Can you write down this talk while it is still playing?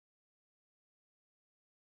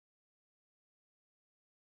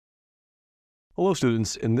Hello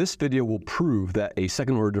students, in this video we'll prove that a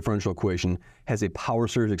second order differential equation has a power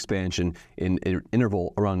series expansion in an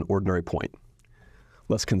interval around an ordinary point.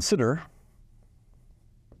 Let's consider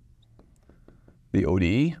the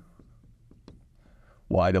ODE,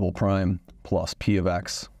 y double prime plus p of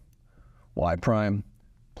x, y prime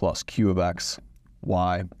plus q of x,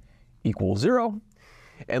 y equals 0.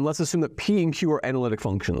 And let's assume that p and q are analytic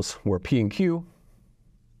functions, where p and q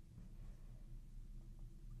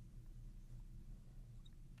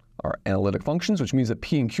are analytic functions, which means that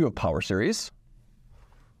p and q have power series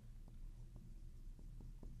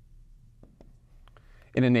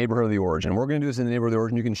in a neighborhood of the origin. What we're going to do is in the neighborhood of the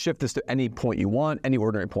origin, you can shift this to any point you want, any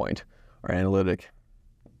ordinary point, or analytic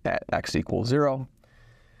at x equals 0.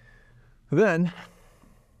 Then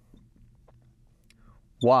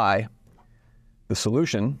y, the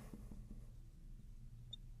solution,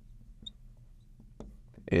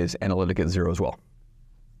 is analytic at 0 as well.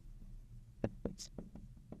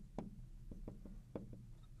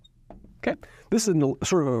 Okay, this is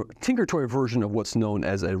sort of a tinker-toy version of what's known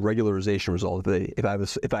as a regularization result.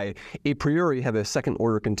 If I a priori have a second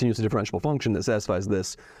order continuous differentiable function that satisfies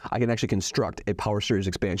this, I can actually construct a power series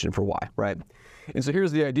expansion for y, right? And so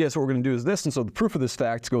here's the idea. So what we're going to do is this, and so the proof of this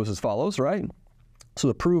fact goes as follows, right? So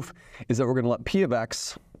the proof is that we're going to let p of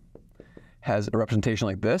x has a representation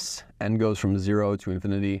like this, n goes from 0 to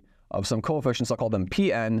infinity of some coefficients. I'll call them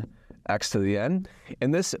pn x to the n,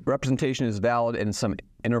 and this representation is valid in some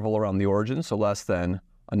interval around the origin, so less than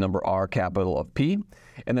a number r capital of p.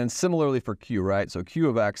 And then similarly for q, right? So q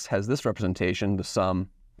of x has this representation, the sum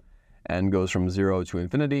n goes from 0 to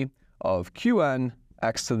infinity of qn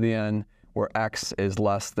x to the n, where x is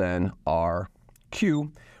less than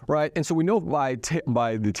rq, right? And so we know by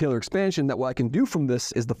the Taylor expansion that what I can do from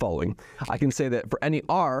this is the following. I can say that for any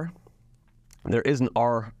r, there is an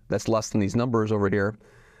r that's less than these numbers over here,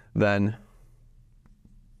 then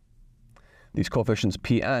these coefficients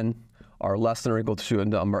pn are less than or equal to a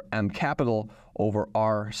number m capital over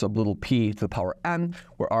r sub little p to the power n,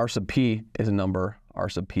 where r sub p is a number, r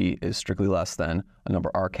sub p is strictly less than a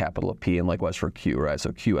number r capital of p, and likewise for q, right? So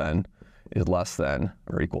qn is less than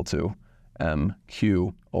or equal to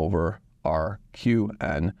mq over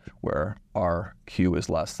rqn, where rq is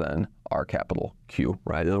less than r capital Q,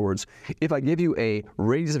 right? In other words, if I give you a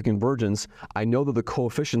radius of convergence, I know that the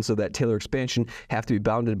coefficients of that Taylor expansion have to be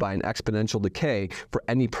bounded by an exponential decay for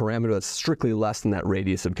any parameter that's strictly less than that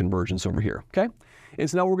radius of convergence over here, okay? And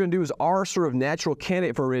so now what we're going to do is our sort of natural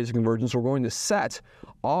candidate for a radius of convergence, we're going to set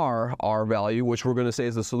r value, which we're going to say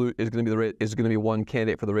is going to be one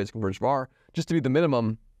candidate for the radius of convergence of r, just to be the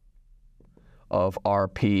minimum of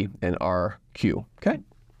rp and rq, okay?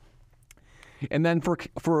 And then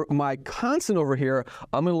for my constant over here,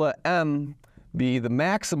 I'm going to let m be the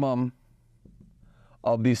maximum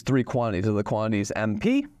of these three quantities, of the quantities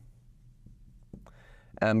mp,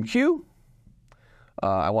 mq.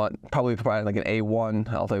 I want probably provide like an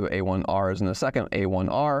a1. I'll tell you what a1r is in a second.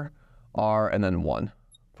 a1r, r, and then 1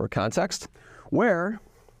 for context, where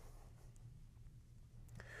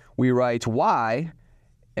we write y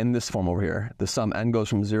in this form over here. The sum n goes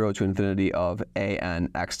from 0 to infinity of an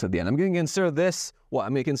x to the n. I'm going to consider this, well,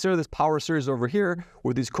 I'm going to consider this power series over here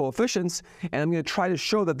with these coefficients, and I'm going to try to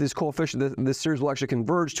show that these coefficients, this series will actually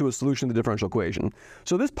converge to a solution of the differential equation.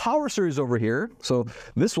 So this power series over here, so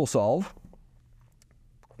this will solve,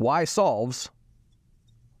 y solves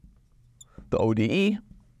the ODE,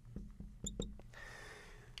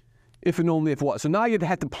 if and only if what. So now you'd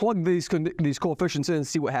have to plug these coefficients in and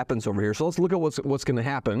see what happens over here. So let's look at what's going to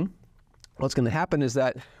happen. What's going to happen is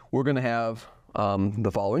that we're going to have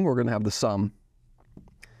the following. We're going to have the sum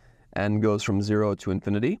n goes from 0 to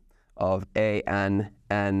infinity of n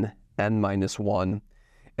minus 1,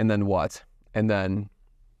 and then what? And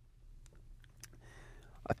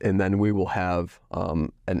then we will have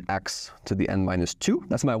an x to the n minus 2.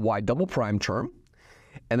 That's my y double prime term.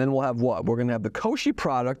 And then we'll have what? We're going to have the Cauchy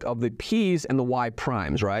product of the p's and the y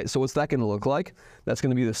primes, right? So what's that going to look like? That's going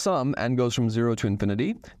to be the sum, n goes from 0 to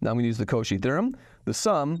infinity. Now I'm going to use the Cauchy theorem. The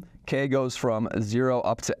sum, k goes from 0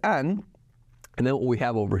 up to n. And then what we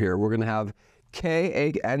have over here, we're going to have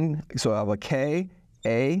k, a, n. So I have a k,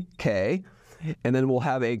 a, k. And then we'll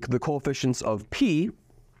have the coefficients of p. So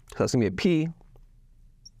that's going to be a p,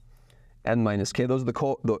 n minus k. Those are the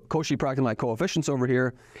Cauchy product of my coefficients over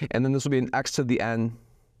here. And then this will be an x to the n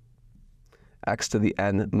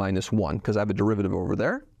minus 1, because I have a derivative over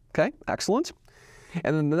there. Okay, excellent.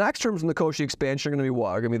 And then the next terms in the Cauchy expansion are going to be what?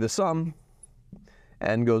 Are going to be the sum,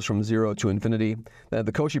 n goes from 0 to infinity. Then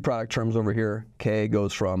the Cauchy product terms over here, k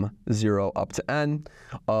goes from 0 up to n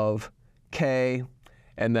of k,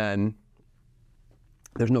 and then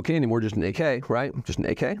There's no k anymore, just an ak, right? Just an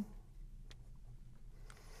ak.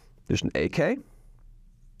 Just an ak.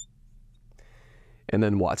 And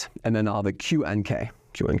then what? And then I'll have a qnk.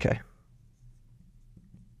 Qnk.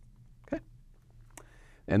 Okay.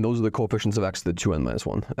 And those are the coefficients of x to the 2n minus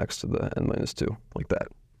 1, x to the n minus 2, like that.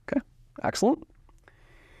 Okay, excellent.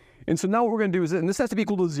 And so now what we're going to do is, and this has to be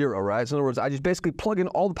equal to 0, right? So in other words, I just basically plug in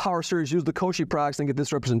all the power series, use the Cauchy products, and get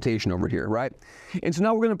this representation over here, right? And so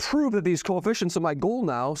now we're going to prove that these coefficients, so my goal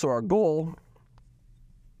now, so our goal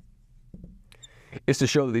is to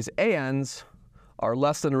show that these ANs are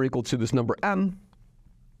less than or equal to this number m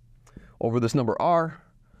over this number r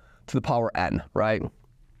to the power n, right?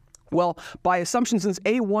 Well, by assumption, since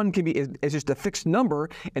a1 can be is just a fixed number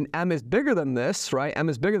and m is bigger than this, right? M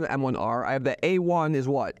is bigger than m1r. I have that a1 is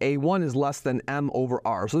what? A1 is less than m over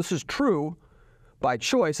r. So this is true by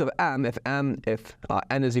choice of m if n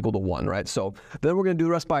is equal to 1, right? So then we're going to do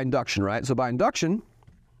the rest by induction, right? So by induction,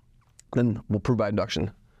 then we'll prove by induction.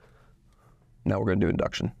 Now we're going to do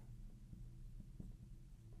induction.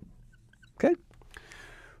 Okay.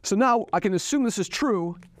 So now I can assume this is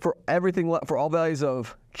true for everything, for all values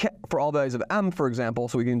of m, for example.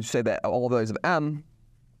 So we can say that all values of m.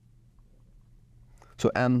 So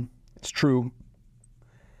m is true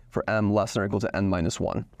for m less than or equal to n minus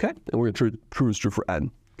 1. Okay, and we're going to prove it's true for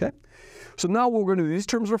n. Okay. So now what we're going to do, these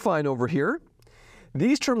terms are fine over here.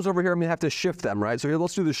 These terms over here, I'm going to have to shift them, right? So here,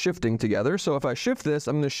 let's do the shifting together. So if I shift this,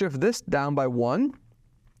 I'm going to shift this down by 1.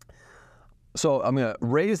 So I'm going to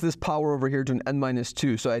raise this power over here to an n minus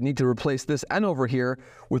 2. So I need to replace this n over here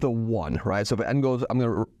with a 1, right? So if n goes, I'm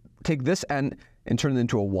going to take this n and turn it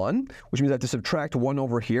into a 1, which means I have to subtract 1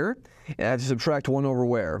 over here. And I have to subtract 1 over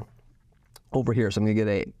where? Over here. So I'm going to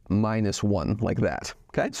get a minus 1 like that.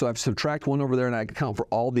 Okay? So I have to subtract 1 over there, and I account for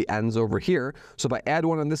all the n's over here. So if I add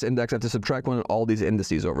 1 on this index, I have to subtract 1 on all these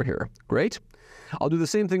indices over here. Great. I'll do the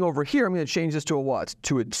same thing over here. I'm going to change this to a what?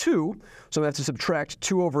 To a 2. So I'm going to have to subtract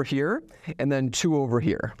 2 over here and then 2 over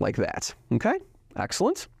here, like that. Okay?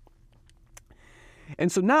 Excellent. And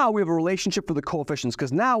so now we have a relationship for the coefficients,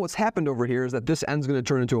 because now what's happened over here is that this n's going to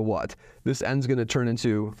turn into a what? This n's going to turn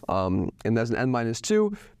into, and that's an n minus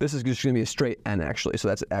 2. This is just going to be a straight n, actually. So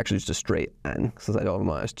that's actually just a straight n, since I don't have a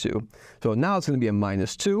minus 2. So now it's going to be a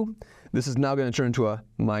minus 2. This is now going to turn into a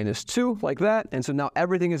minus 2, like that. And so now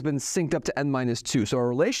everything has been synced up to n minus 2. So our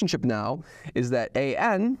relationship now is that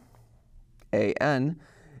n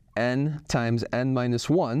times n minus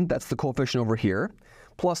 1, that's the coefficient over here,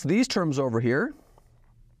 plus these terms over here,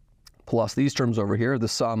 the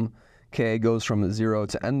sum k goes from 0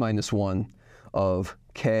 to n minus 1 of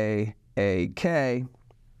k a k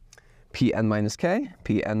p n minus k,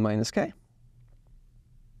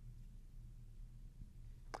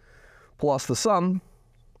 plus the sum,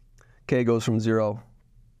 k goes from 0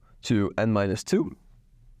 to n minus 2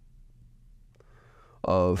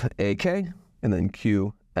 of ak, and then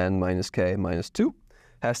q n minus k minus 2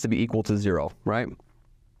 has to be equal to 0, right?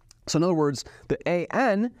 So in other words, the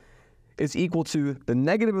an is equal to the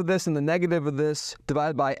negative of this and the negative of this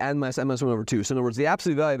divided by n minus 1 over 2. So in other words, the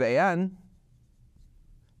absolute value of an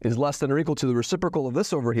is less than or equal to the reciprocal of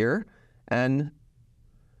this over here, n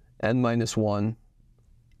minus 1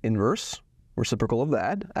 inverse, reciprocal of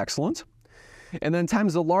that. Excellent. And then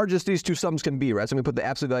times the largest these two sums can be, right? So I'm going to put the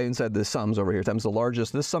absolute value inside the sums over here. Times the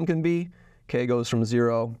largest this sum can be, k goes from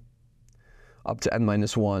 0 up to n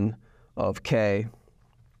minus 1 of k,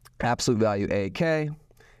 absolute value ak,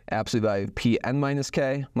 absolute value of p n minus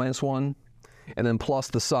k minus 1, and then plus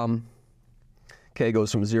the sum, k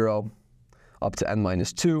goes from 0 up to n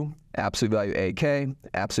minus 2, absolute value ak,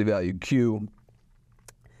 absolute value q,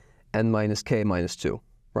 n minus k minus 2,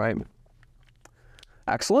 right?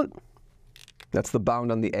 Excellent. That's the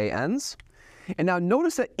bound on the ANs. And now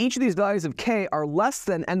notice that each of these values of k are less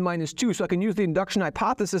than n minus 2, so I can use the induction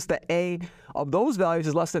hypothesis that a of those values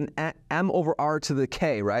is less than m over r to the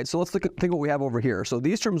k, right? So let's think what we have over here. So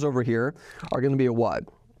these terms over here are going to be a what?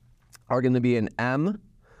 Are going to be an m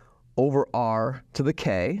over r to the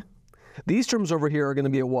k. These terms over here are going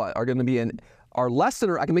to be a what? Are going to be an are less than,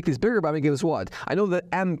 or I can make these bigger by making this what? I know that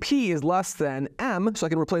mp is less than m, so I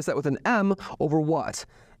can replace that with an m over what?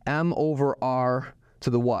 M over r to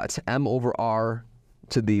the what? M over r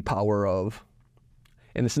to the power of,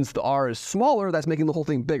 and since the r is smaller, that's making the whole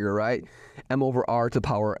thing bigger, right? M over r to the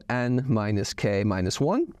power n minus k minus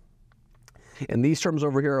 1. And these terms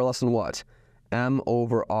over here are less than what? M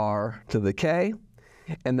over r to the k.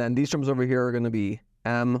 And then these terms over here are going to be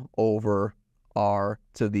m over r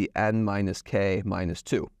to the n minus k minus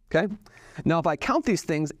 2. Okay? Now, if I count these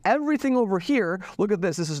things, everything over here, look at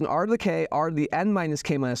this. This is an r to the k, r to the n minus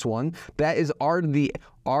k minus 1. That is r to the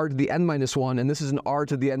n minus 1, and this is an r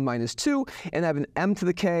to the n minus 2, and I have an m to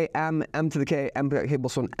the k, m to the k, m to the k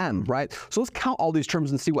plus 1, m, right? So let's count all these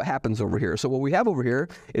terms and see what happens over here. So what we have over here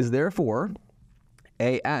is therefore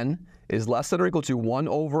an is less than or equal to 1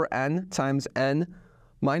 over n times n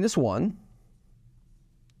minus 1.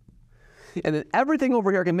 And then everything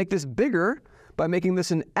over here, I can make this bigger by making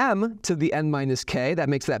this an m to the n minus k. That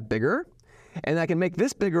makes that bigger. And I can make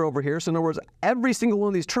this bigger over here. So in other words, every single one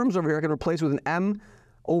of these terms over here I can replace with an m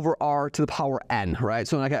over r to the power n, right?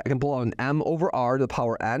 So I can pull out an m over r to the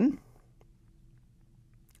power n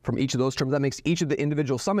from each of those terms. That makes each of the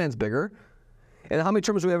individual summands bigger. And how many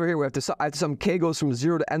terms do we have over here? I have to sum k goes from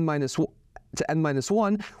 0 to n minus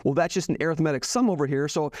 1. Well, that's just an arithmetic sum over here.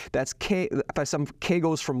 So that's k. If I sum k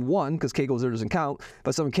goes from 1, because k goes there doesn't count. If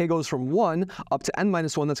I sum k goes from 1 up to n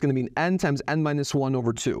minus 1, that's going to be an n times n minus 1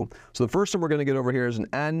 over 2. So the first term we're going to get over here is an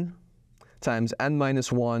n times n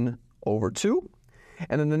minus 1 over 2.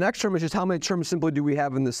 And then the next term is just how many terms simply do we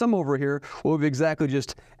have in the sum over here? Well, we have exactly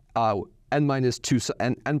just n minus 2,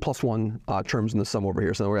 n plus 1 terms in the sum over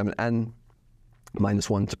here. So we have an n minus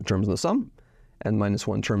 1 terms in the sum, n minus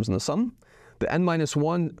 1 terms in the sum. The n minus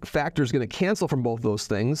 1 factor is going to cancel from both those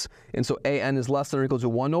things, and so an is less than or equal to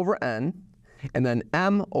 1 over n, and then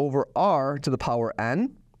m over r to the power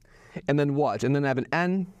n, and then what? And then I have an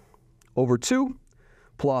n over 2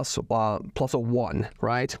 plus a 1,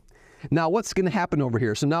 right? Now what's going to happen over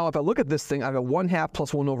here? So now if I look at this thing, I have a 1/2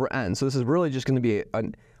 plus 1 over n. So this is really just going to be a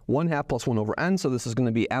 1/2 plus 1 over n. So this is going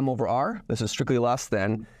to be m over r. This is strictly less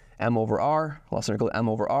than m over r, less than or equal to m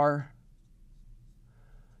over r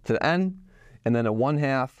to the n, and then a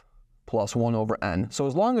 1/2 plus 1 over n. So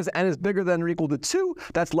as long as n is bigger than or equal to 2,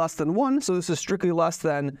 that's less than 1. So this is strictly less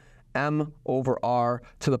than m over r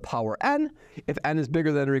to the power n. If n is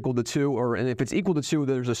bigger than or equal to 2, and if it's equal to 2,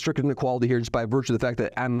 there's a strict inequality here just by virtue of the fact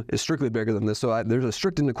that m is strictly bigger than this. So there's a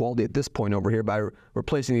strict inequality at this point over here by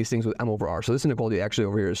replacing these things with m over r. So this inequality actually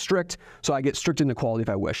over here is strict. So I get strict inequality if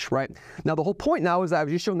I wish, right? Now the whole point now is that I've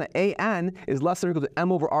just shown that an is less than or equal to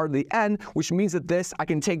m over r to the n, which means that I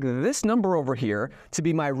can take this number over here to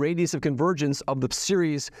be my radius of convergence of the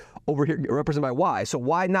series over here represented by y. So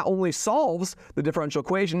y not only solves the differential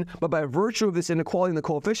equation, but by virtue of this inequality in the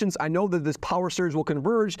coefficients, I know that this power series will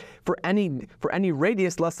converge for any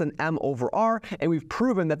radius less than m over r, and we've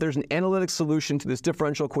proven that there's an analytic solution to this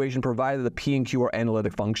differential equation provided that p and q are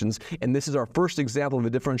analytic functions. And this is our first example of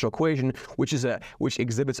a differential equation which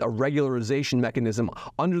exhibits a regularization mechanism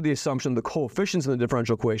under the assumption the coefficients in the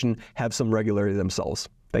differential equation have some regularity themselves.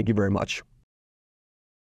 Thank you very much.